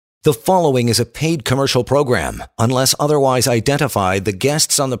The following is a paid commercial program. Unless otherwise identified, the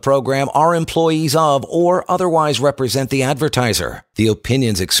guests on the program are employees of or otherwise represent the advertiser. The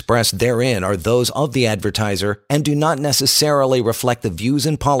opinions expressed therein are those of the advertiser and do not necessarily reflect the views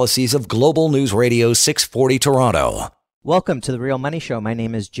and policies of Global News Radio 640 Toronto. Welcome to The Real Money Show. My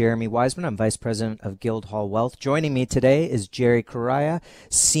name is Jeremy Wiseman. I'm Vice President of Guildhall Wealth. Joining me today is Jerry Correia,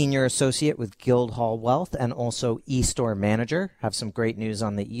 Senior Associate with Guildhall Wealth and also eStore Manager. Have some great news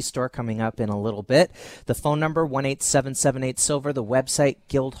on the eStore coming up in a little bit. The phone number, 1-877-8-SILVER. The website,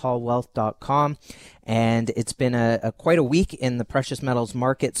 guildhallwealth.com. And it's been quite a week in the precious metals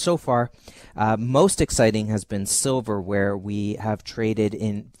market so far. Most exciting has been silver, where we have traded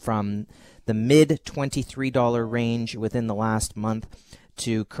in from the mid $23 range within the last month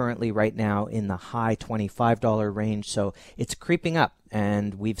to currently right now in the high $25 range. So it's creeping up,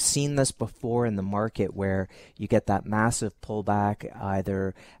 and we've seen this before in the market where you get that massive pullback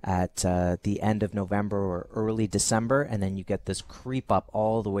either at the end of November or early December, and then you get this creep up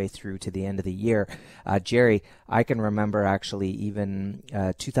all the way through to the end of the year. Jerry, I can remember actually even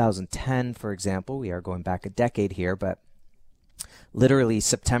 2010, for example. We are going back a decade here, but literally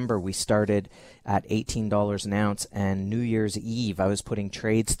September, we started at $18 an ounce, and New Year's Eve, I was putting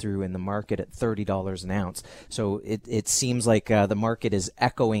trades through in the market at $30 an ounce. So it seems like the market is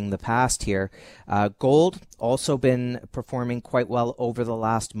echoing the past here. Gold also been performing quite well over the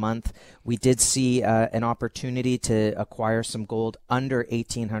last month. We did see an opportunity to acquire some gold under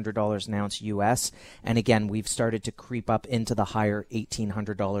 $1,800 an ounce US. And again, we've started to creep up into the higher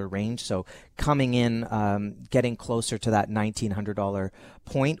 $1,800 range. So coming in, getting closer to that $1,900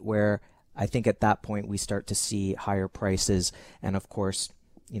 point, where I think at that point we start to see higher prices. And of course,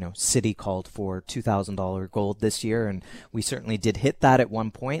 you know, Citi called for $2,000 gold this year, and we certainly did hit that at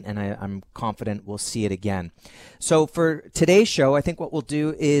one point, and I'm confident we'll see it again. So for today's show, I think what we'll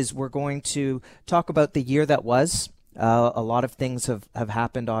do is we're going to talk about the year that was. A lot of things have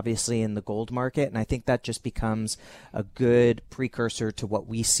happened, obviously, in the gold market, and I think that just becomes a good precursor to what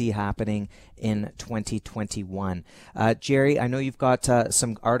we see happening in 2021. Jerry, I know you've got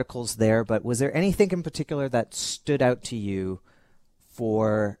some articles there, but was there anything in particular that stood out to you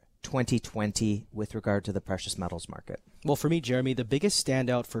for 2020 with regard to the precious metals market? Well, for me, Jeremy, the biggest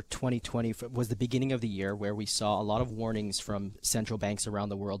standout for 2020 was the beginning of the year, where we saw a lot of warnings from central banks around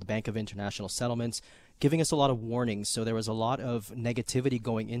the world, the Bank of International Settlements, giving us a lot of warnings. So there was a lot of negativity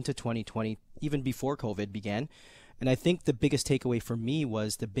going into 2020, even before COVID began. And I think the biggest takeaway for me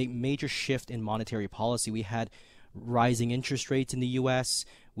was the big major shift in monetary policy. We had rising interest rates in the U.S.,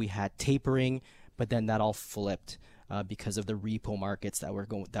 we had tapering, but then that all flipped because of the repo markets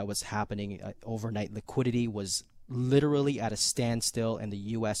that was happening. Overnight liquidity was literally at a standstill, and the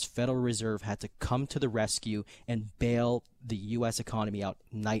U.S. Federal Reserve had to come to the rescue and bail the U.S. economy out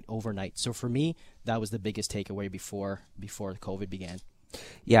overnight. So for me, that was the biggest takeaway before COVID began.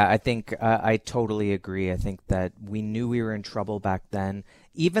 Yeah, I think I totally agree. I think that we knew we were in trouble back then.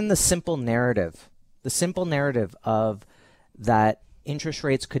 Even the simple narrative of that interest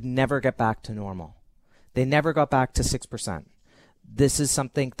rates could never get back to normal. They never got back to 6%. This is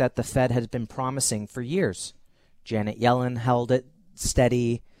something that the Fed has been promising for years. Janet Yellen held it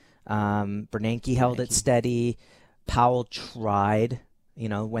steady. Bernanke held it steady. Powell tried,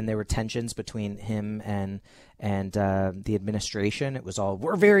 when there were tensions between him and the administration. It was all,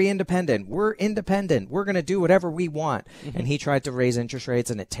 we're very independent. We're independent. We're going to do whatever we want. Mm-hmm. And he tried to raise interest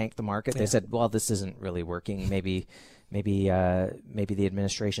rates, and it tanked the market. They said, well, this isn't really working. Maybe the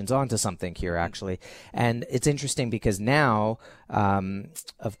administration's onto something here, actually. And it's interesting because now,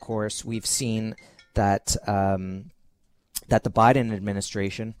 of course, we've seen that that the Biden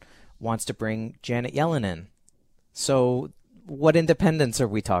administration wants to bring Janet Yellen in. So what independence are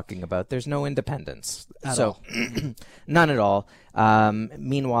we talking about? There's no independence. None at all.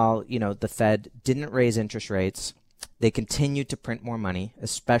 Meanwhile, the Fed didn't raise interest rates. They continued to print more money,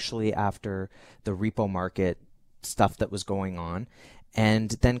 especially after the repo market stuff that was going on. And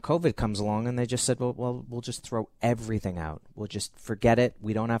then COVID comes along, and they just said, well, we'll just throw everything out. We'll just forget it.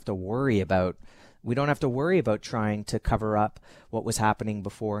 We don't have to worry about trying to cover up what was happening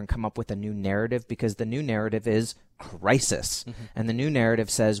before and come up with a new narrative, because the new narrative is crisis. Mm-hmm. And the new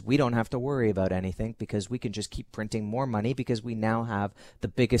narrative says we don't have to worry about anything because we can just keep printing more money because we now have the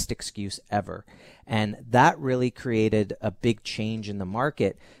biggest excuse ever. And that really created a big change in the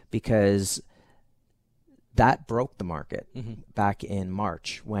market, because that broke the market back in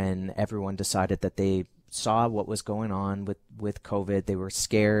March, when everyone decided that they saw what was going on with COVID. They were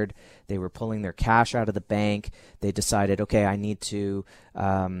scared. They were pulling their cash out of the bank. They decided, okay, I need to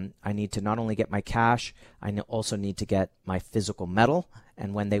not only get my cash, I also need to get my physical metal.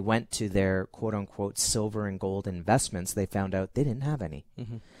 And when they went to their quote unquote silver and gold investments, they found out they didn't have any.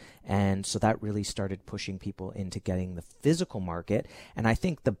 Mm-hmm. And so that really started pushing people into getting the physical market. And I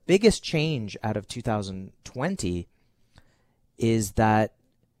think the biggest change out of 2020 is that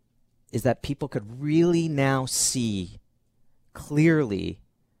people could really now see clearly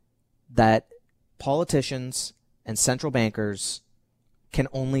that politicians and central bankers can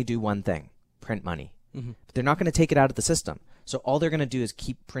only do one thing: print money. Mm-hmm. But they're not going to take it out of the system. So all they're going to do is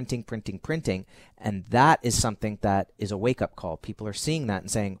keep printing. And that is something that is a wake-up call. People are seeing that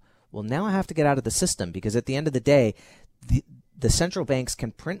and saying, well, now I have to get out of the system, because at the end of the day, the central banks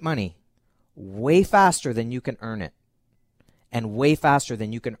can print money way faster than you can earn it, and way faster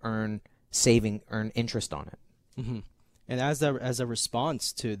than you can earn interest on it. Mm-hmm. And as a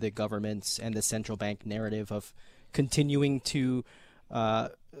response to the government's and the central bank narrative of continuing to,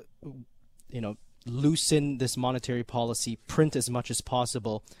 loosen this monetary policy, print as much as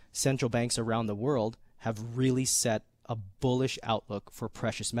possible, central banks around the world have really set a bullish outlook for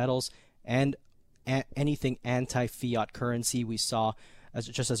precious metals and anything anti-fiat currency. We saw,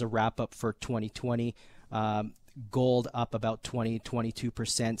 just as a wrap-up for 2020, gold up about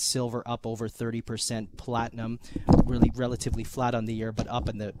 22%, silver up over 30%, platinum really relatively flat on the year, but up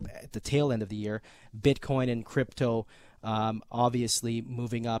at the tail end of the year. Bitcoin and crypto obviously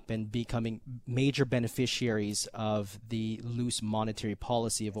moving up and becoming major beneficiaries of the loose monetary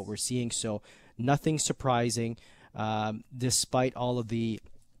policy of what we're seeing. So nothing surprising, despite all of the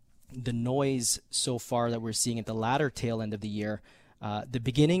noise so far that we're seeing at the latter tail end of the year. The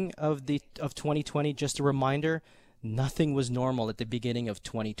beginning of 2020, just a reminder, nothing was normal at the beginning of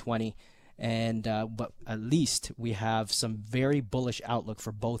 2020, and but at least we have some very bullish outlook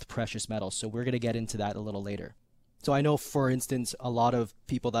for both precious metals. So we're going to get into that a little later. So I know, for instance, a lot of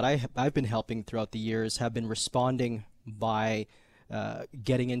people that I've been helping throughout the years have been responding by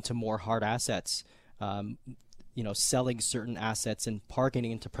getting into more hard assets, selling certain assets and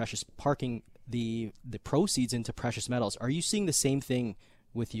parking the proceeds into precious metals. Are you seeing the same thing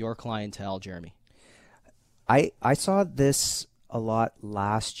with your clientele, Jeremy? I saw this a lot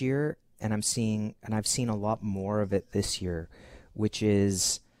last year, and I've seen a lot more of it this year, which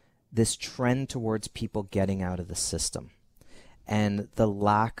is this trend towards people getting out of the system and the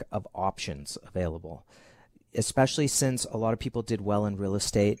lack of options available, especially since a lot of people did well in real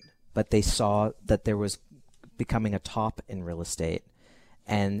estate, but they saw that there was becoming a top in real estate,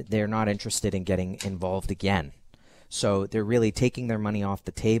 and they're not interested in getting involved again. So they're really taking their money off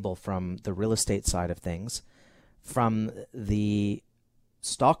the table from the real estate side of things. From the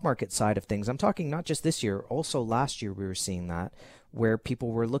stock market side of things, I'm talking not just this year, also last year we were seeing that, where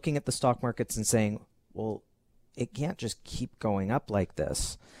people were looking at the stock markets and saying, well, it can't just keep going up like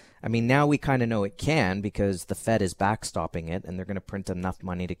this. I mean, now we kind of know it can, because the Fed is backstopping it, and they're going to print enough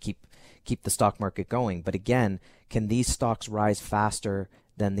money to keep the stock market going. But again, can these stocks rise faster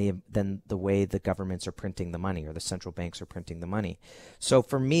than the way the governments are printing the money, or the central banks are printing the money? So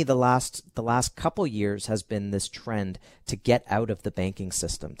for me, the last couple years has been this trend to get out of the banking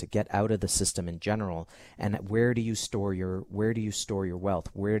system, to get out of the system in general. And where do you store your wealth?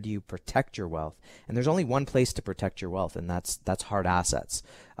 Where do you protect your wealth? And there's only one place to protect your wealth, and that's hard assets.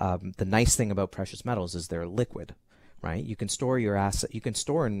 The nice thing about precious metals is they're liquid, right? You can store your asset. You can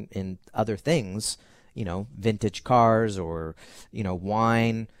store in other things, vintage cars or,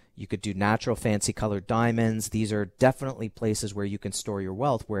 wine. You could do natural fancy colored diamonds. These are definitely places where you can store your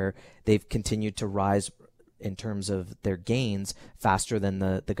wealth, where they've continued to rise in terms of their gains faster than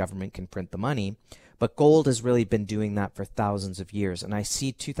the government can print the money. But gold has really been doing that for thousands of years. And I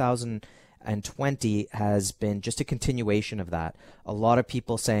see 2020 has been just a continuation of that. A lot of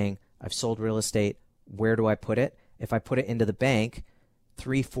people saying, I've sold real estate. Where do I put it? If I put it into the bank,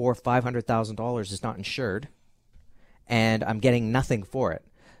 $300,000, $400,000, $500,000 is not insured, and I'm getting nothing for it.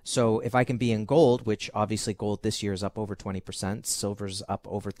 So if I can be in gold, which obviously gold this year is up over 20%, silver's up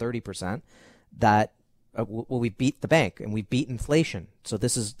over 30%, that we beat the bank and we beat inflation. So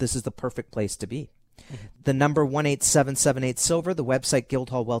this is the perfect place to be. Mm-hmm. The number 18778 silver, the website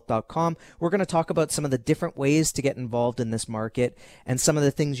guildhallwealth.com. We're going to talk about some of the different ways to get involved in this market and some of the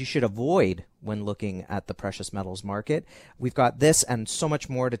things you should avoid when looking at the precious metals market. We've got this and so much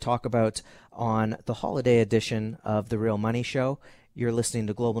more to talk about on the holiday edition of The Real Money Show. You're listening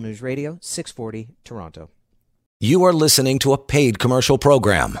to Global News Radio, 640 Toronto. You are listening to a paid commercial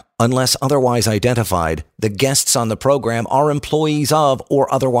program. Unless otherwise identified, the guests on the program are employees of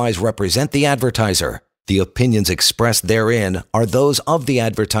or otherwise represent the advertiser. The opinions expressed therein are those of the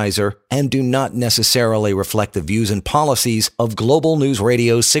advertiser and do not necessarily reflect the views and policies of Global News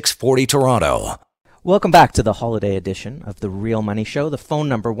Radio 640 Toronto. Welcome back to the holiday edition of the Real Money Show. The phone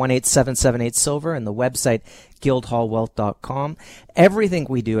number 1-877-8-SILVER and the website guildhallwealth.com. Everything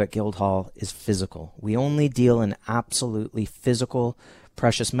we do at Guildhall is physical. We only deal in absolutely physical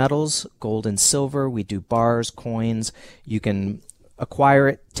precious metals, gold and silver. We do bars, coins. You can acquire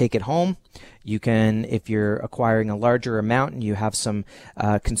it, take it home. You can, if you're acquiring a larger amount and you have some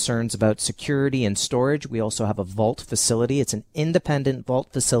concerns about security and storage, we also have a vault facility. It's an independent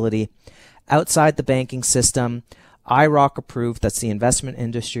vault facility outside the banking system, IROC approved, that's the Investment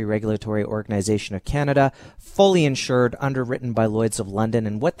Industry Regulatory Organization of Canada, fully insured, underwritten by Lloyd's of London.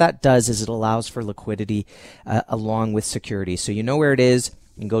 And what that does is it allows for liquidity along with security. So you know where it is.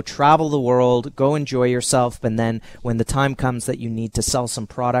 You can go travel the world, go enjoy yourself, and then when the time comes that you need to sell some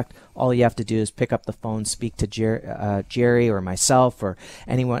product, all you have to do is pick up the phone, speak to Jerry or myself or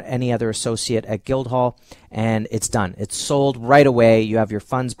any other associate at Guildhall, and it's done. It's sold right away. You have your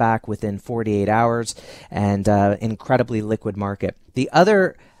funds back within 48 hours, and incredibly liquid market. The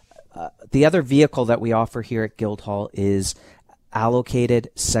other vehicle that we offer here at Guildhall is allocated,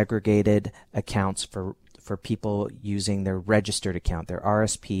 segregated accounts for people using their registered account, their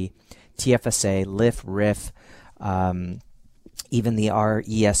RSP, TFSA, LIF, RIF, even the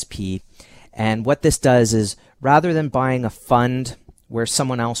RESP. And what this does is, rather than buying a fund where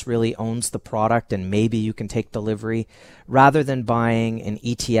someone else really owns the product and maybe you can take delivery, rather than buying an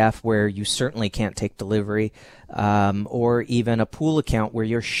ETF where you certainly can't take delivery, or even a pool account where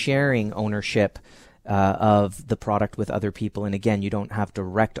you're sharing ownership of the product with other people, and again, you don't have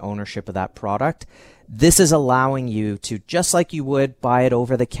direct ownership of that product. This is allowing you to, just like you would buy it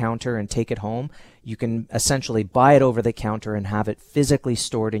over the counter and take it home, you can essentially buy it over the counter and have it physically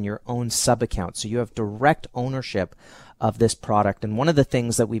stored in your own sub-account. So you have direct ownership of this product. And one of the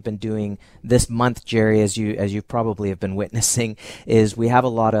things that we've been doing this month, Jerry, as you probably have been witnessing, is we have a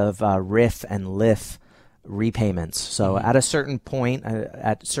lot of RIF and LIF repayments. So at a certain point,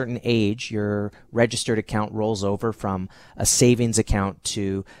 at a certain age, your registered account rolls over from a savings account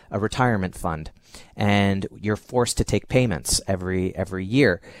to a retirement fund, and you're forced to take payments every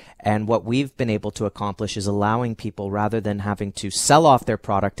year. And what we've been able to accomplish is allowing people, rather than having to sell off their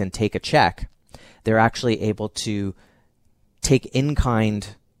product and take a check, they're actually able to take in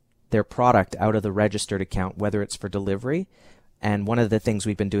kind their product out of the registered account, whether it's for delivery. And one of the things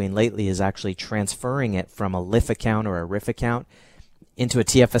we've been doing lately is actually transferring it from a LIF account or a RIF account into a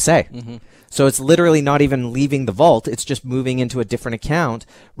TFSA. Mm-hmm. So it's literally not even leaving the vault. It's just moving into a different account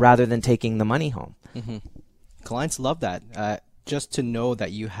rather than taking the money home. Mm-hmm. Clients love that. Just to know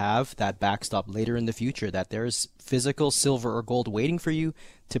that you have that backstop later in the future, that there's physical silver or gold waiting for you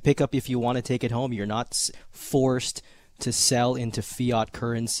to pick up if you want to take it home. You're not forced to sell into fiat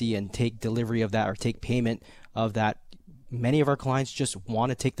currency and take delivery of that or take payment of that. Many of our clients just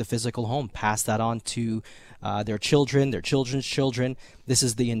want to take the physical home, pass that on to their children, their children's children. This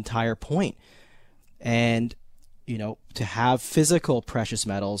is the entire point. And, to have physical precious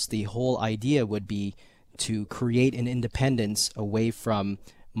metals, the whole idea would be to create an independence away from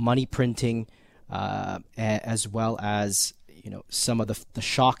money printing, as well as, some of the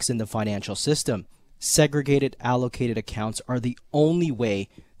shocks in the financial system. Segregated, allocated accounts are the only way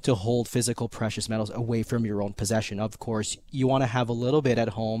to hold physical precious metals away from your own possession. Of course, you want to have a little bit at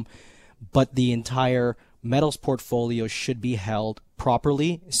home, but the entire metals portfolio should be held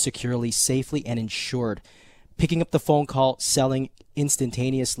properly, securely, safely, and insured. Picking up the phone call, selling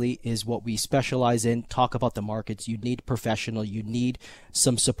instantaneously is what we specialize in. Talk about the markets. You need professional. You need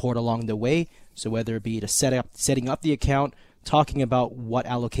some support along the way. So whether it be to setting up the account, talking about what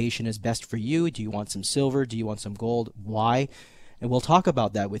allocation is best for you. Do you want some silver? Do you want some gold? Why? And we'll talk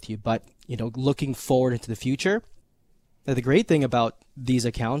about that with you. But, looking forward into the future, the great thing about these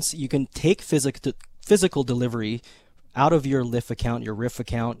accounts, you can take physical delivery out of your LIF account, your RIF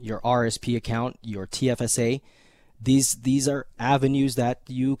account, your RSP account, your TFSA. These are avenues that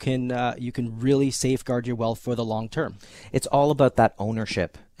you can really safeguard your wealth for the long term. It's all about that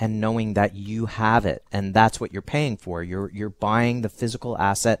ownership and knowing that you have it, and that's what you're paying for. You're buying the physical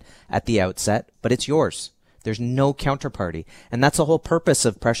asset at the outset, but it's yours. There's no counterparty. And that's the whole purpose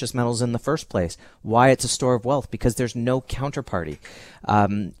of precious metals in the first place. Why it's a store of wealth, because there's no counterparty.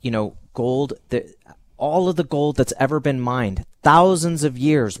 Gold, all of the gold that's ever been mined, thousands of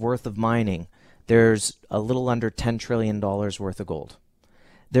years worth of mining, there's a little under $10 trillion worth of gold.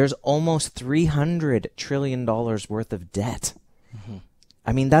 There's almost $300 trillion worth of debt. Mm-hmm.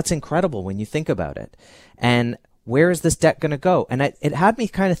 I mean, that's incredible when you think about it. And where is this debt going to go? And it had me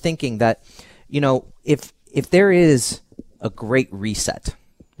kind of thinking that, if there is a great reset,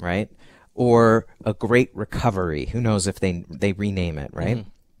 right, or a great recovery, who knows if they rename it, right? Mm-hmm.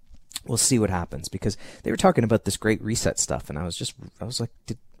 we'll see what happens, because they were talking about this great reset stuff, and I was like,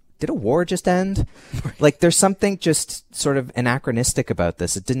 did a war just end? Like, there's something just sort of anachronistic about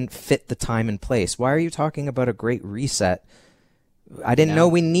this. It didn't fit the time and place. Why are you talking about a great reset? I didn't know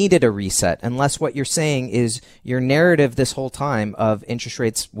we needed a reset, unless what you're saying is your narrative this whole time of interest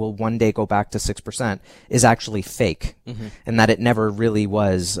rates will one day go back to 6% is actually fake, and that it never really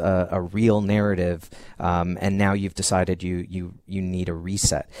was a real narrative, and now you've decided you need a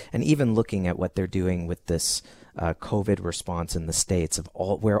reset. And even looking at what they're doing with this COVID response in the States, of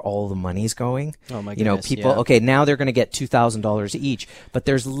where all the money's going. Oh my goodness, people, okay, now they're going to get $2,000 each, but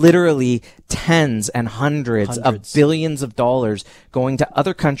there's literally tens and hundreds of billions of dollars going to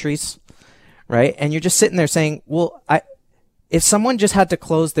other countries, right? And you're just sitting there saying, well, if someone just had to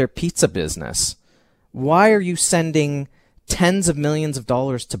close their pizza business, why are you sending tens of millions of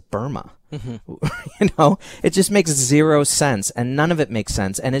dollars to Burma? It just makes zero sense, and none of it makes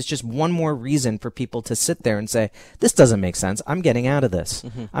sense. And it's just one more reason for people to sit there and say, this doesn't make sense. I'm getting out of this.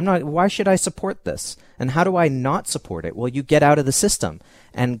 Why should I support this? And how do I not support it? Well, you get out of the system,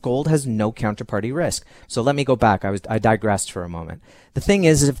 and gold has no counterparty risk. So let me go back. I digressed for a moment. The thing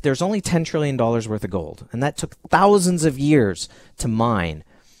is, if there's only $10 trillion worth of gold, and that took thousands of years to mine,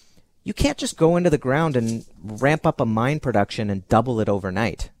 you can't just go into the ground and ramp up a mine production and double it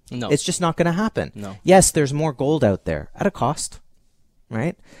overnight. No. It's just not going to happen. No. Yes, there's more gold out there at a cost,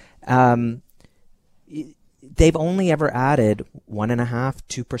 right? They've only ever added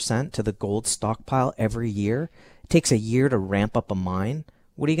 1.5%, 2% to the gold stockpile every year. It takes a year to ramp up a mine.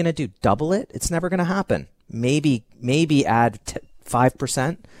 What are you going to do? Double it? It's never going to happen. Maybe add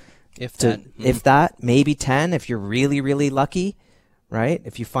 5%. If that. If that, maybe 10 if you're really, really lucky, right?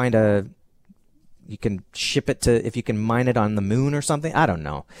 If you find you can ship it to, if you can mine it on the moon or something. I don't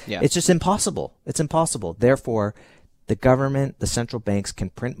know. Yeah. It's just impossible. It's impossible. Therefore, the government, the central banks can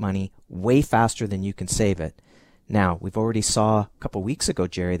print money way faster than you can save it. Now, we've already saw a couple weeks ago,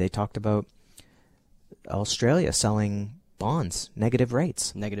 Jerry, they talked about Australia selling bonds, negative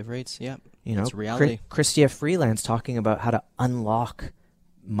rates. Negative rates, yeah. It's reality. Chrystia Freeland's talking about how to unlock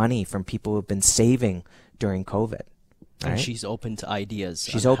money from people who've been saving during COVID. Right? And she's open to ideas.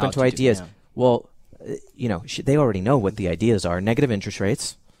 She's open to ideas. Well, they already know what the ideas are: negative interest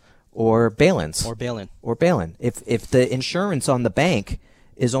rates, or bail-ins, or bail-in. If the insurance on the bank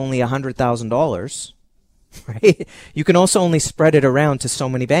is only $100,000, right? You can also only spread it around to so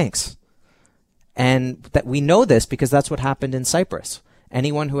many banks, and that we know this because that's what happened in Cyprus.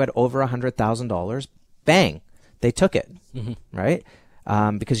 Anyone who had over $100,000, bang, they took it, right?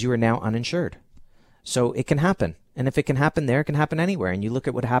 Because you were now uninsured. So it can happen. And if it can happen there, it can happen anywhere. And you look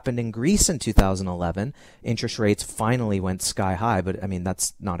at what happened in Greece in 2011, interest rates finally went sky high, but I mean,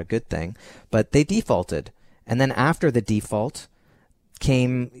 that's not a good thing. But they defaulted. And then after the default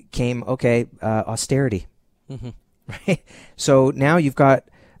came austerity. Right? So now you've got,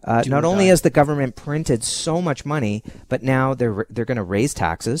 not only has the government printed so much money, but now they're going to raise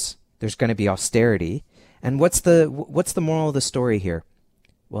taxes. There's going to be austerity. And what's the moral of the story here?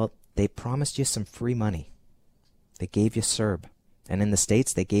 Well, they promised you some free money. They gave you CERB. And in the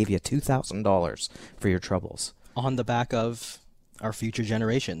States, they gave you $2,000 for your troubles. On the back of our future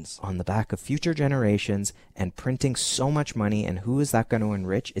generations. On the back of future generations, and printing so much money. And who is that going to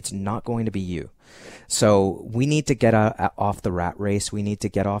enrich? It's not going to be you. So we need to get off the rat race. We need to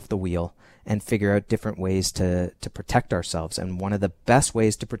get off the wheel and figure out different ways to protect ourselves. And one of the best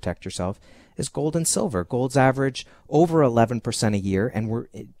ways to protect yourself is gold and silver. Gold's averaged over 11% a year, and we're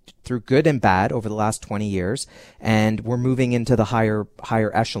through good and bad over the last 20 years, and we're moving into the higher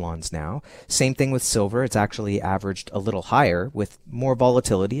echelons now. Same thing with silver. It's actually averaged a little higher with more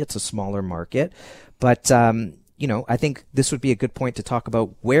volatility. It's a smaller market, but I think this would be a good point to talk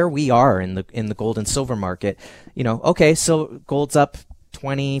about where we are in the gold and silver market. Okay, so gold's up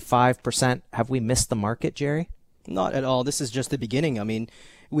 25%. Have we missed the market, Jerry? Not at all. This is just the beginning. I mean,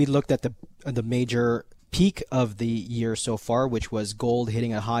 we looked at the major peak of the year so far, which was gold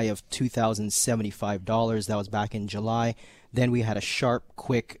hitting a high of $2,075. That was back in July. Then we had a sharp,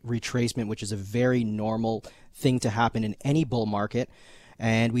 quick retracement, which is a very normal thing to happen in any bull market.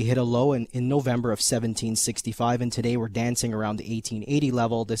 And we hit a low in November of 1765, and today we're dancing around the 1880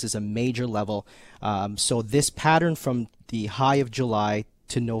 level. This is a major level. So this pattern from the high of July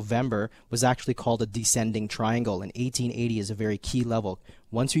to November was actually called a descending triangle, and 1880 is a very key level.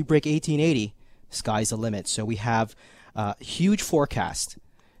 Once we break 1880, sky's the limit. So we have huge forecast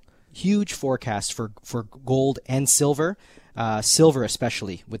for gold and silver, silver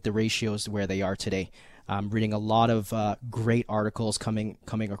especially with the ratios where they are today. I'm reading a lot of great articles coming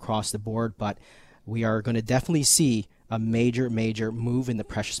across the board, but we are going to definitely see a major move in the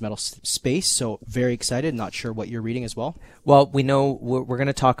precious metal space. So very excited. Not sure what you're reading as well. Well, we know we're going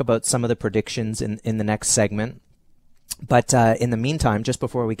to talk about some of the predictions in the next segment. But in the meantime, just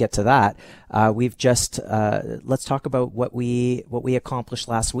before we get to that, let's talk about what we accomplished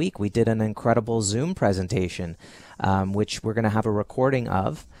last week. We did an incredible Zoom presentation, which we're going to have a recording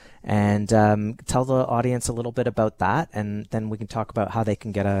of, and tell the audience a little bit about that, and then we can talk about how they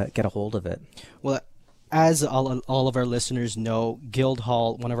can get a hold of it. Well, as all of our listeners know,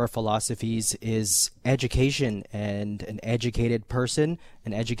 Guildhall, one of our philosophies is education, and an educated person,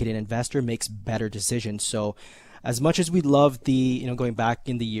 an educated investor makes better decisions. So as much as we love going back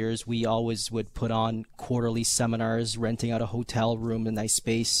in the years, we always would put on quarterly seminars, renting out a hotel room, a nice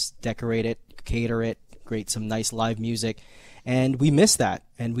space, decorate it, cater it, create some nice live music. And we miss that.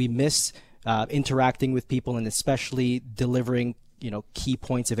 And we miss interacting with people, and especially delivering key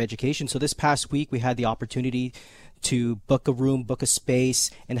points of education. So this past week, we had the opportunity to book a room, book a space,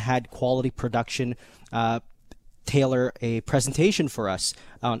 and had quality production tailor a presentation for us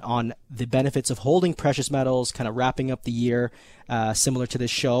on the benefits of holding precious metals, kind of wrapping up the year, similar to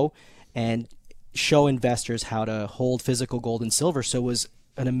this show, and show investors how to hold physical gold and silver. So it was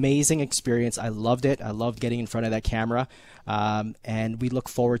an amazing experience. I loved it. I loved getting in front of that camera. And we look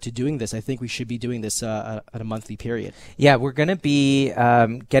forward to doing this. I think we should be doing this at a monthly period. Yeah, we're going to be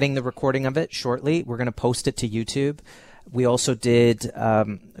getting the recording of it shortly. We're going to post it to YouTube. We also did a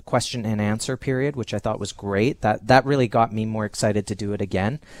question and answer period, which I thought was great. That really got me more excited to do it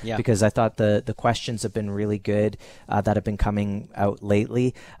again, because I thought the questions have been really good that have been coming out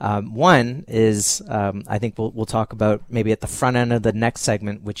lately. One is I think we'll talk about maybe at the front end of the next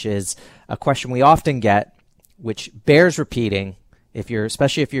segment, which is a question we often get, which bears repeating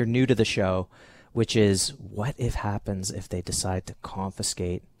especially if you're new to the show, which is, what happens if they decide to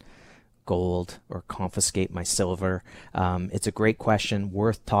confiscate gold or confiscate my silver? It's a great question,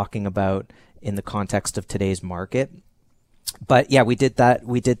 worth talking about in the context of today's market. But yeah, we did that.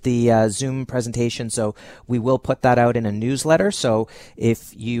 We did the Zoom presentation, so we will put that out in a newsletter. So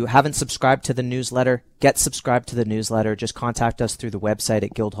if you haven't subscribed to the newsletter, get subscribed to the newsletter. Just contact us through the website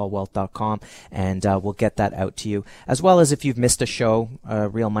at guildhallwealth.com, and we'll get that out to you. As well as if you've missed a show, a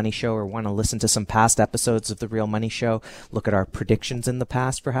Real Money Show, or want to listen to some past episodes of the Real Money Show, look at our predictions in the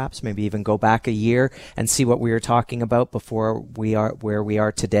past, perhaps, maybe even go back a year and see what we were talking about before we are where we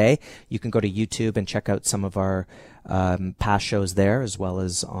are today. You can go to YouTube and check out some of our past shows there, as well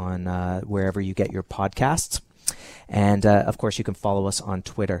as on wherever you get your podcasts. And of course, you can follow us on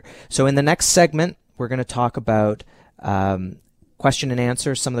Twitter. So in the next segment, we're going to talk about question and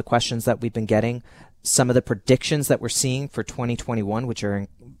answer, some of the questions that we've been getting, some of the predictions that we're seeing for 2021, which are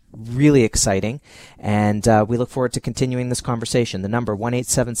really exciting. And we look forward to continuing this conversation. The number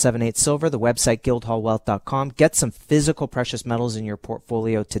 1-877-8-SILVER, the website guildhallwealth.com. Get some physical precious metals in your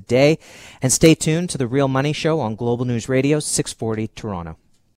portfolio today. And stay tuned to The Real Money Show on Global News Radio, 640 Toronto.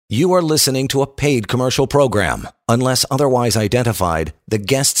 You are listening to a paid commercial program. Unless otherwise identified, the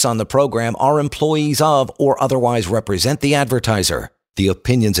guests on the program are employees of or otherwise represent the advertiser. The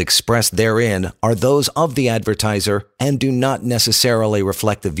opinions expressed therein are those of the advertiser and do not necessarily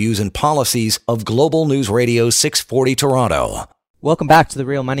reflect the views and policies of Global News Radio 640 Toronto. Welcome back to The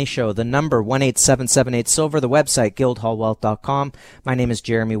Real Money Show. The number 1-877-8-SILVER, the website guildhallwealth.com. My name is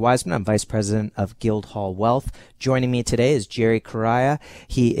Jeremy Wiseman. I'm Vice President of Guildhall Wealth. Joining me today is Jerry Correia.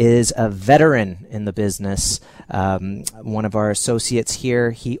 He is a veteran in the business, one of our associates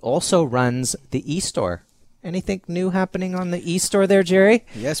here. He also runs the e-store. Anything new happening on the e-store there, Jerry?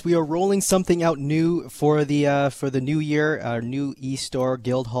 Yes, we are rolling something out new for the new year. Our new e-store,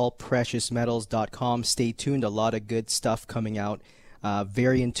 guildhallpreciousmetals.com. Stay tuned. A lot of good stuff coming out.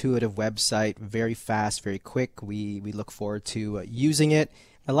 Very intuitive website, very fast, very quick. We look forward to using it.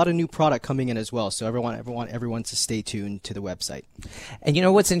 A lot of new product coming in as well. So everyone to stay tuned to the website. And you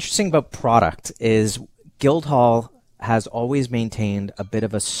know what's interesting about product is Guildhall has always maintained a bit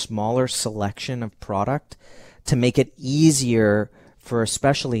of a smaller selection of product to make it easier for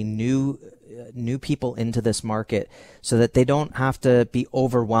especially new people into this market, so that they don't have to be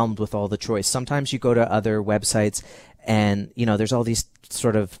overwhelmed with all the choice. Sometimes you go to other websites and, there's all these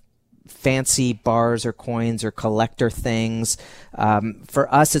sort of fancy bars or coins or collector things.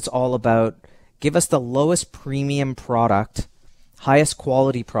 For us, it's all about give us the lowest premium product, highest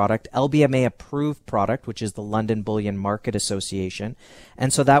quality product, LBMA approved product, which is the London Bullion Market Association.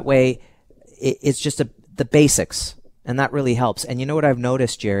 And so that way it's just the basics, and that really helps. And you know what I've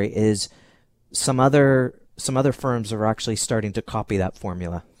noticed, Jerry, is some other firms are actually starting to copy that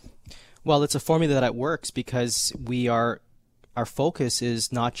formula. Well, it's a formula that works because our focus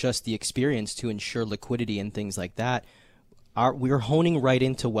is not just the experience to ensure liquidity and things like that. we're honing right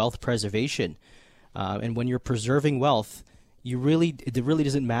into wealth preservation. And when you're preserving wealth, it really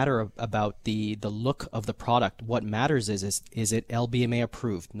doesn't matter about the look of the product. What matters is it LBMA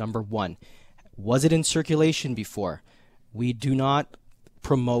approved? Number one, was it in circulation before? We do not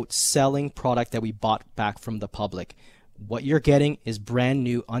promote selling product that we bought back from the public. What you're getting is brand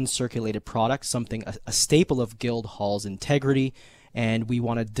new, uncirculated product, something a staple of Guildhall's integrity, and we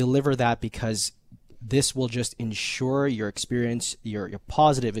want to deliver that because this will just ensure your experience, your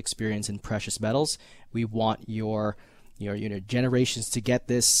positive experience in precious metals. We want your generations to get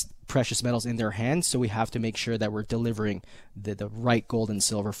this precious metals in their hands, so we have to make sure that we're delivering the right gold and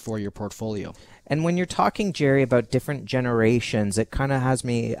silver for your portfolio. And when you're talking, Jerry, about different generations, it kind of has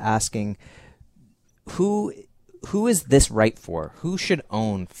me asking, who is this right for? Who should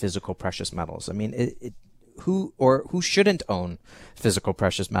own physical precious metals? I mean, who shouldn't own physical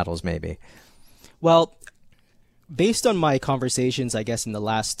precious metals, maybe? Well, based on my conversations, I guess, in the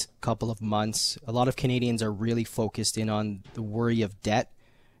last couple of months, a lot of Canadians are really focused in on the worry of debt.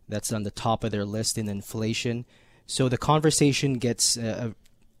 That's on the top of their list in inflation. So the conversation gets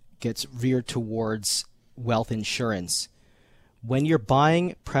veered towards wealth insurance. When you're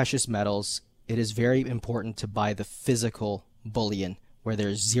buying precious metals, it is very important to buy the physical bullion where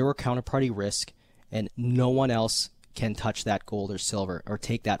there's zero counterparty risk and no one else can touch that gold or silver or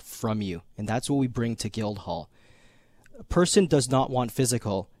take that from you. And that's what we bring to Guildhall. A person does not want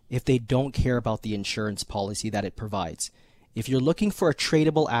physical if they don't care about the insurance policy that it provides. If you're looking for a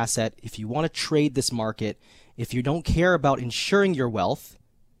tradable asset, if you want to trade this market, if you don't care about insuring your wealth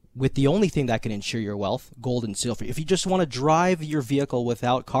with the only thing that can insure your wealth, gold and silver, if you just want to drive your vehicle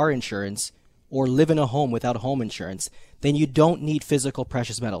without car insurance or live in a home without home insurance, then you don't need physical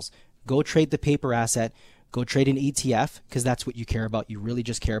precious metals. Go trade the paper asset, go trade an ETF, because that's what you care about. You really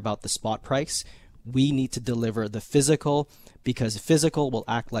just care about the spot price. We need to deliver the physical because physical will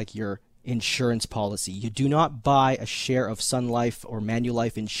act like your insurance policy. You do not buy a share of Sun Life or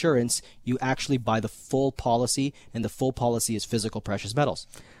Manulife insurance. You actually buy the full policy, and the full policy is physical precious metals.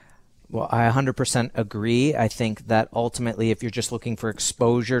 Well, I 100% agree. I think that ultimately, if you're just looking for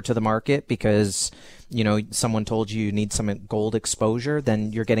exposure to the market because, someone told you need some gold exposure,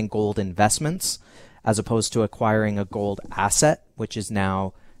 then you're getting gold investments as opposed to acquiring a gold asset, which is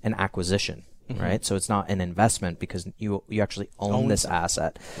now an acquisition. Right, so it's not an investment because you actually own this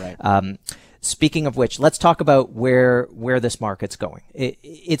asset. Right. Speaking of which, let's talk about where this market's going.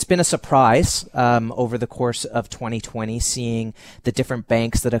 It's been a surprise over the course of 2020, seeing the different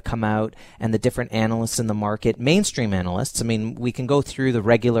banks that have come out and the different analysts in the market, mainstream analysts. I mean, we can go through the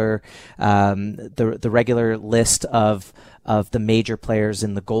regular the regular list of the major players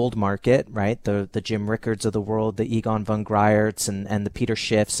in the gold market, right? The Jim Rickards of the world, the Egon von Greyerts and the Peter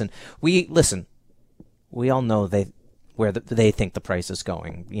Schiffs. And we all know where they think the price is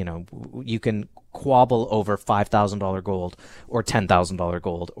going. You can quabble over $5,000 gold or $10,000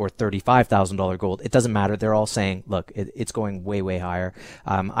 gold or $35,000 gold. It doesn't matter. They're all saying, look, it's going way, way higher.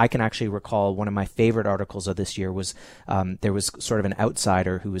 I can actually recall one of my favorite articles of this year was there was sort of an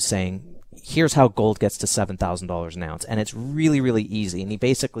outsider who was saying, here's how gold gets to $7,000 an ounce. And it's really, really easy. And he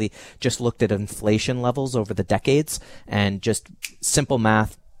basically just looked at inflation levels over the decades and just simple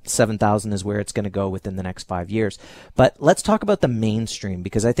math. 7,000 is where it's going to go within the next 5 years. But let's talk about the mainstream,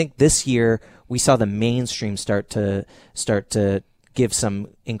 because I think this year we saw the mainstream start to give some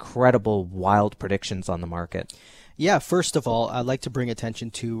incredible wild predictions on the market. Yeah, first of all, I'd like to bring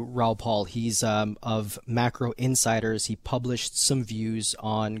attention to Raoul Paul. He's of Macro Insiders. He published some views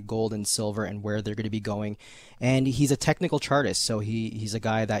on gold and silver and where they're going to be going. And he's a technical chartist, so he's a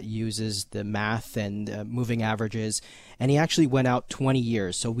guy that uses the math and moving averages. And he actually went out 20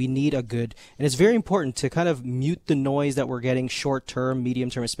 years. So we need and it's very important to kind of mute the noise that we're getting short term,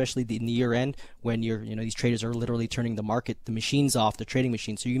 medium term, especially in the year end when these traders are literally turning the machines off, the trading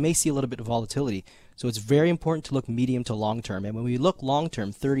machine. So you may see a little bit of volatility. So it's very important to look medium to long term. And when we look long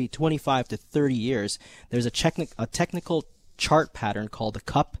term, 25 to 30 years, there's a technical chart pattern called the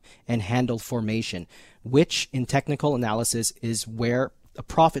cup and handle formation, which in technical analysis is where a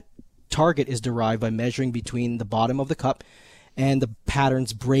profit target is derived by measuring between the bottom of the cup and the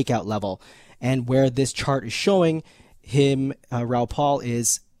pattern's breakout level. And where this chart is showing him, Raoul Paul,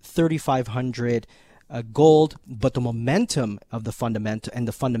 is 3,500 gold, but the momentum of the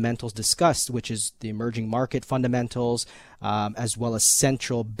fundamentals discussed, which is the emerging market fundamentals, as well as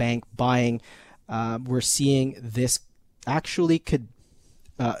central bank buying, we're seeing this actually could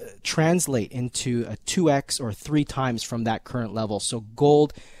translate into a 2x or 3 times from that current level. So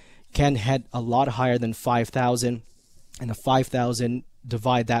gold can head a lot higher than 5,000, and a 5,000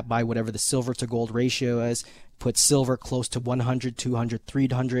 divide that by whatever the silver to gold ratio is, put silver close to 100, 200,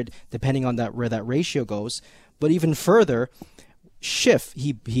 300, depending on where that ratio goes. But even further, Schiff,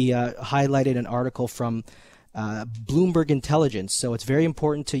 he highlighted an article from Bloomberg Intelligence. So it's very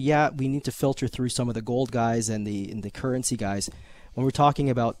important we need to filter through some of the gold guys and the currency guys. When we're talking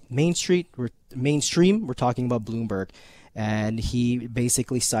about mainstream, we're talking about Bloomberg. And he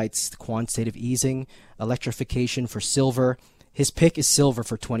basically cites quantitative easing, electrification for silver. His pick is silver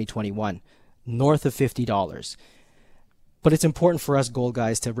for 2021, north of $50. But it's important for us gold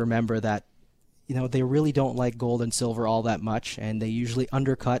guys to remember that, they really don't like gold and silver all that much, and they usually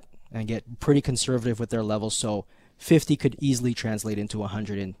undercut and get pretty conservative with their levels. So 50 could easily translate into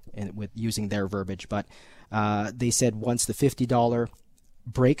 100 with using their verbiage. But they said once the $50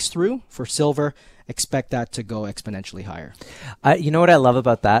 breaks through for silver, expect that to go exponentially higher. You know what I love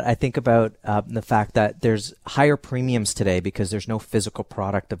about that? I think about the fact that there's higher premiums today because there's no physical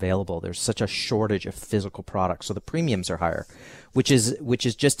product available. There's such a shortage of physical products, so the premiums are higher, which is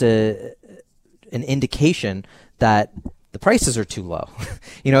just an indication that the prices are too low.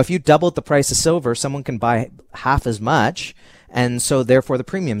 If you doubled the price of silver, someone can buy half as much, and so therefore the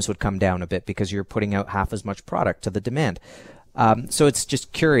premiums would come down a bit because you're putting out half as much product to the demand. So it's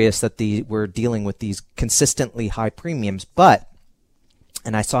just curious that we're dealing with these consistently high premiums.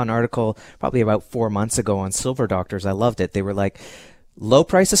 And I saw an article probably about 4 months ago on Silver Doctors. I loved it. They were like, low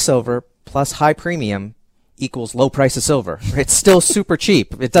price of silver plus high premium equals low price of silver. It's still super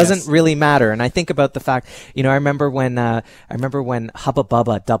cheap. It doesn't really matter. And I think about the fact, I remember when Hubba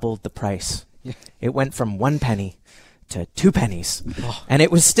Bubba doubled the price. Yeah. It went from 1 penny to 2 pennies, and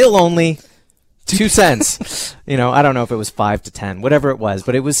it was still only 2 cents. I don't know if it was 5 to 10, whatever it was,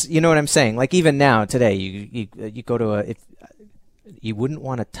 but it was, you know what I'm saying? Like even now, today, you go to you wouldn't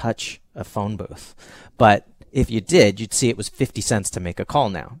want to touch a phone booth, but if you did, you'd see it was 50 cents to make a call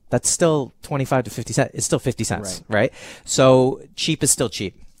now. That's still 25 to 50 cents. It's still 50 cents, right? So cheap is still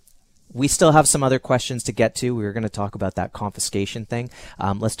cheap. We still have some other questions to get to. We were going to talk about that confiscation thing.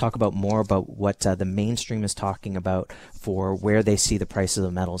 Let's talk about more about what the mainstream is talking about for where they see the price of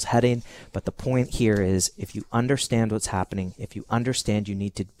the metals heading. But the point here is, if you understand what's happening, if you understand you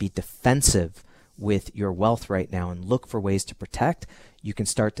need to be defensive with your wealth right now and look for ways to protect, you can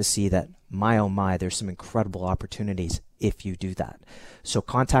start to see that, my oh my, there's some incredible opportunities if you do that. So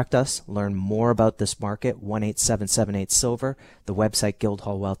contact us, learn more about this market, 1-877-8-SILVER, the website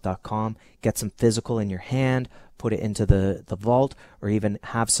guildhallwealth.com. Get some physical in your hand, put it into the vault, or even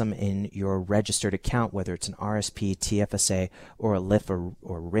have some in your registered account, whether it's an RSP, TFSA, or a LIF or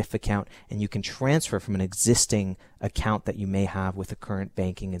RIF account, and you can transfer from an existing account that you may have with a current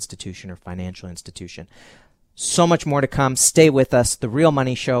banking institution or financial institution. So much more to come. Stay with us. The Real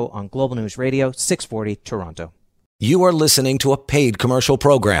Money Show on Global News Radio, 640 Toronto. You are listening to a paid commercial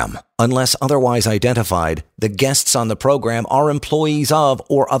program. Unless otherwise identified, the guests on the program are employees of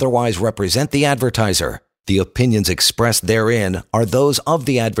or otherwise represent the advertiser. The opinions expressed therein are those of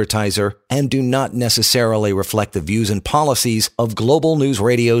the advertiser and do not necessarily reflect the views and policies of Global News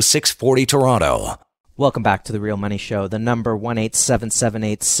Radio 640 Toronto. Welcome back to The Real Money Show. The number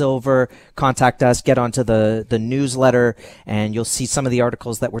 1-877-8-SILVER. Contact us, get onto the newsletter, and you'll see some of the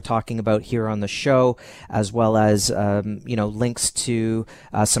articles that we're talking about here on the show, as well as links to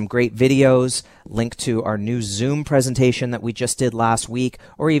some great videos, link to our new Zoom presentation that we just did last week,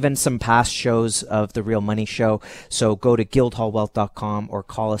 or even some past shows of The Real Money Show. So go to guildhallwealth.com or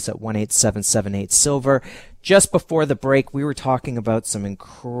call us at 1-877-8-SILVER. Just before the break, we were talking about some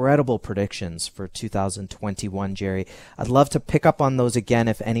incredible predictions for 2021, Jerry. I'd love to pick up on those again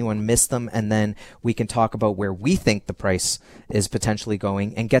if anyone missed them, and then we can talk about where we think the price is potentially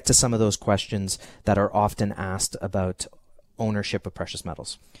going and get to some of those questions that are often asked about ownership of precious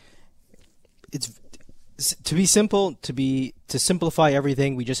metals. It's to be simple, to simplify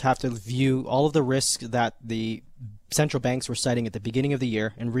everything, we just have to view all of the risks that the central banks were citing at the beginning of the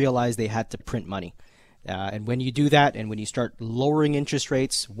year and realize they had to print money. And when you do that, and when you start lowering interest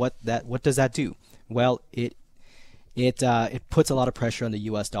rates, what does that do? Well, it puts a lot of pressure on the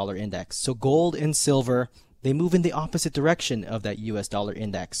U.S. dollar index. So gold and silver, they move in the opposite direction of that U.S. dollar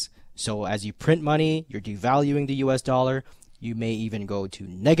index. So as you print money, you're devaluing the U.S. dollar. You may even go to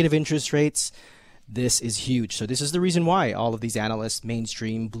negative interest rates. This is huge. So this is the reason why all of these analysts,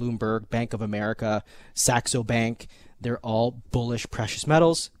 Mainstream, Bloomberg, Bank of America, Saxo Bank, they're all bullish precious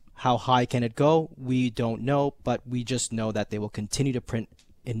metals. How high can it go? We don't know, but we just know that they will continue to print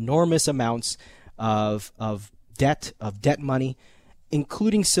enormous amounts of debt money,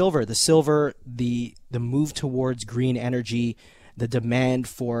 including silver. The move towards green energy, the demand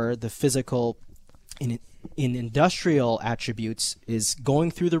for the physical in industrial attributes is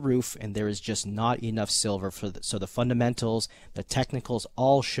going through the roof, and there is just not enough silver so the fundamentals, the technicals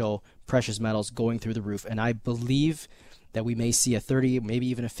all show precious metals going through the roof. And I believe that we may see a 30, maybe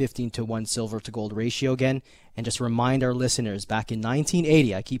even a 15 to 1 silver to gold ratio again. And just remind our listeners, back in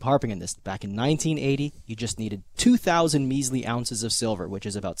 1980, I keep harping on this, back in 1980, you just needed 2,000 measly ounces of silver, which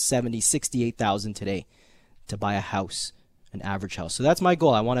is about 68,000 today, to buy a house, an average house. So that's my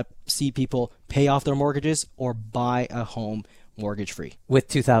goal. I want to see people pay off their mortgages or buy a home mortgage free. With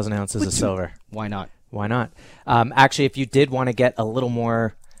 2,000 ounces of silver. Why not? Why not? Actually, if you did want to get a little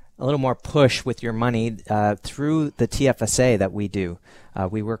more push with your money through the TFSA that we do,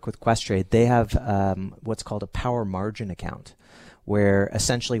 we work with Questrade. They have what's called a power margin account, where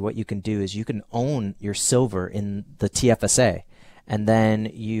essentially what you can do is you can own your silver in the TFSA, and then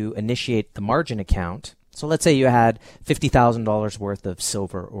you initiate the margin account. So let's say you had $50,000 worth of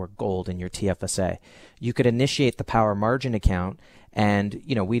silver or gold in your TFSA. You could initiate the power margin account, and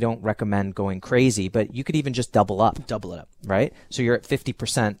we don't recommend going crazy, but you could even just double it up, right? So you're at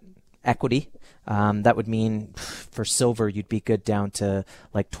 50% equity. That would mean for silver you'd be good down to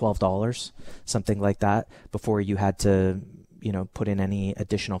like $12, something like that, before you had to put in any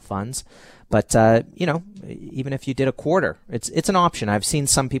additional funds. But even if you did a quarter, it's an option. I've seen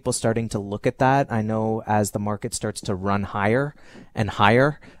some people starting to look at that. I know as the market starts to run higher and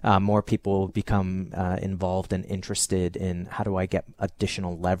higher, more people become involved and interested in how do I get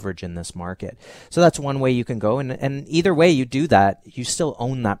additional leverage in this market. So that's one way you can go. And either way you do that, you still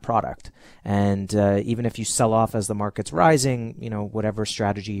own that product. And even if you sell off as the market's rising, whatever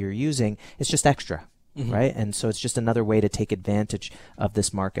strategy you're using, it's just extra, right? And so it's just another way to take advantage of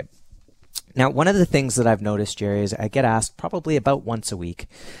this market. Now, one of the things that I've noticed, Jerry, is I get asked probably about once a week,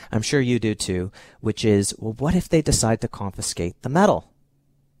 I'm sure you do too, which is, well, what if they decide to confiscate the metal?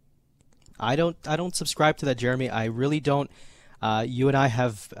 I don't subscribe to that, Jeremy. I really don't. You and I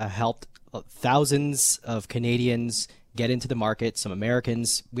have helped thousands of Canadians get into the market, some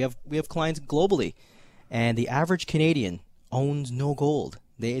Americans. We have clients globally, and the average Canadian owns no gold.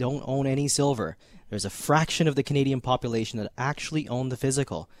 They don't own any silver. There's a fraction of the Canadian population that actually own the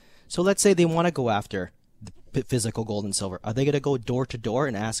physical. So let's say they want to go after the physical gold and silver. Are they going to go door to door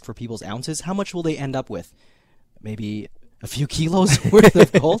and ask for people's ounces? How much will they end up with? Maybe a few kilos worth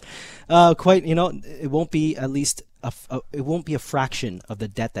of gold? It won't be at least it won't be a fraction of the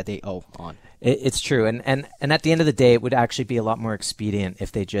debt that they owe on. It's true. And at the end of the day, it would actually be a lot more expedient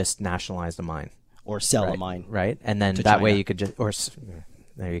if they just nationalized a mine. Or sell a mine. Right. And then that China. way you could just,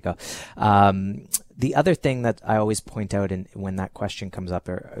 there you go. The other thing that I always point out when that question comes up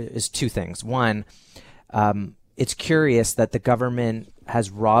is two things. One, it's curious that the government has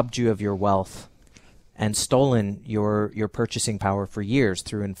robbed you of your wealth and stolen your purchasing power for years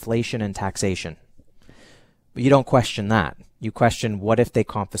through inflation and taxation. But you don't question that. You question, what if they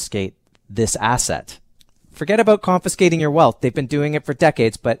confiscate this asset? Forget about confiscating your wealth. They've been doing it for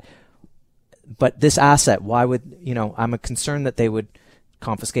decades, but this asset, why would, I'm concerned that they would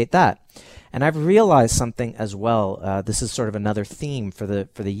confiscate that. And I've realized something as well. This is sort of another theme for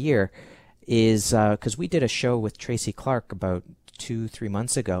the year, is because we did a show with Tracy Clark about 2-3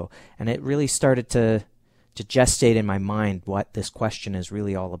 months ago, and it really started to gestate in my mind what this question is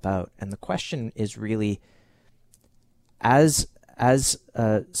really all about. And the question is really, as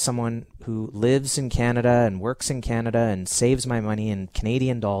someone who lives in Canada and works in Canada and saves my money in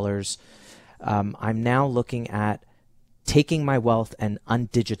Canadian dollars, I'm now looking at taking my wealth and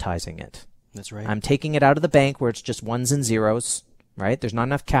undigitizing it. That's right. I'm taking it out of the bank where it's just ones and zeros, right? There's not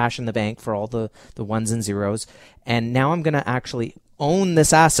enough cash in the bank for all the ones and zeros. And now I'm going to actually own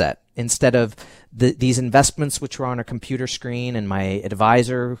this asset instead of these investments which are on a computer screen and my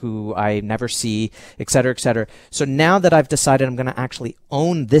advisor who I never see, et cetera, et cetera. So now that I've decided I'm going to actually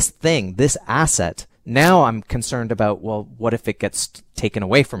own this thing, this asset, now I'm concerned about, well, what if it gets taken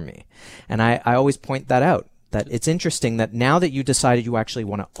away from me? And I always point that out. That it's interesting that now that you decided you actually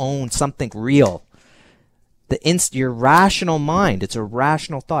want to own something real, your rational mind, it's a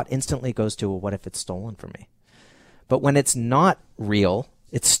rational thought, instantly goes to, well, what if it's stolen from me? But when it's not real,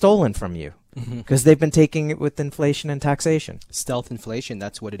 it's stolen from you because they've been taking it with inflation and taxation. Stealth inflation,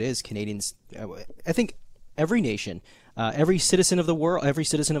 that's what it is. Canadians, I think every nation, every citizen of the world, every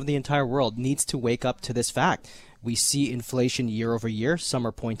citizen of the entire world needs to wake up to this fact. We see inflation year over year. Some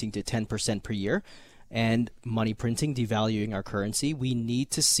are pointing to 10% per year. And money printing, devaluing our currency. We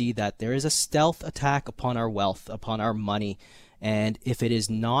need to see that there is a stealth attack upon our wealth, upon our money. And if it is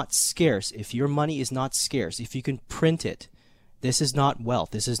not scarce, if your money is not scarce, if you can print it, this is not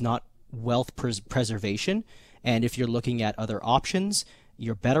wealth. This is not wealth preservation. And if you're looking at other options,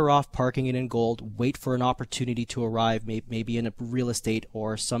 you're better off parking it in gold, wait for an opportunity to arrive, maybe in a real estate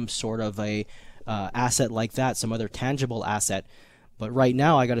or some sort of a asset like that, some other tangible asset. But right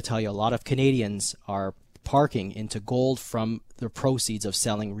now, I got to tell you, a lot of Canadians are parking into gold from the proceeds of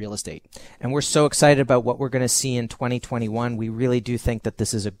selling real estate. And we're so excited about what we're going to see in 2021. We really do think that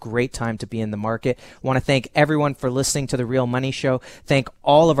this is a great time to be in the market. I want to thank everyone for listening to The Real Money Show. Thank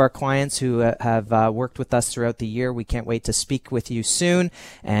all of our clients who have worked with us throughout the year. We can't wait to speak with you soon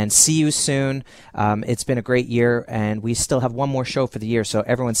and see you soon. It's been a great year, and we still have one more show for the year, so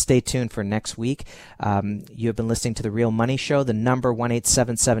everyone stay tuned for next week. You have been listening to The Real Money Show, the number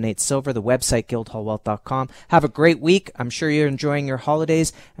 18778-SILVER, the website guildhallwealth.com. Have a great week. I'm sure you're enjoying your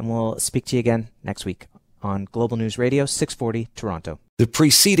holidays, and we'll speak to you again next week on Global News Radio 640 Toronto. The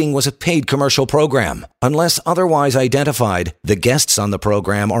preceding was a paid commercial program. Unless otherwise identified, the guests on the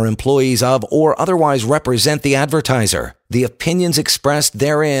program are employees of or otherwise represent the advertiser. The opinions expressed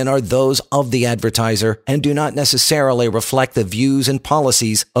therein are those of the advertiser and do not necessarily reflect the views and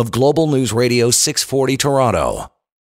policies of Global News Radio 640 Toronto.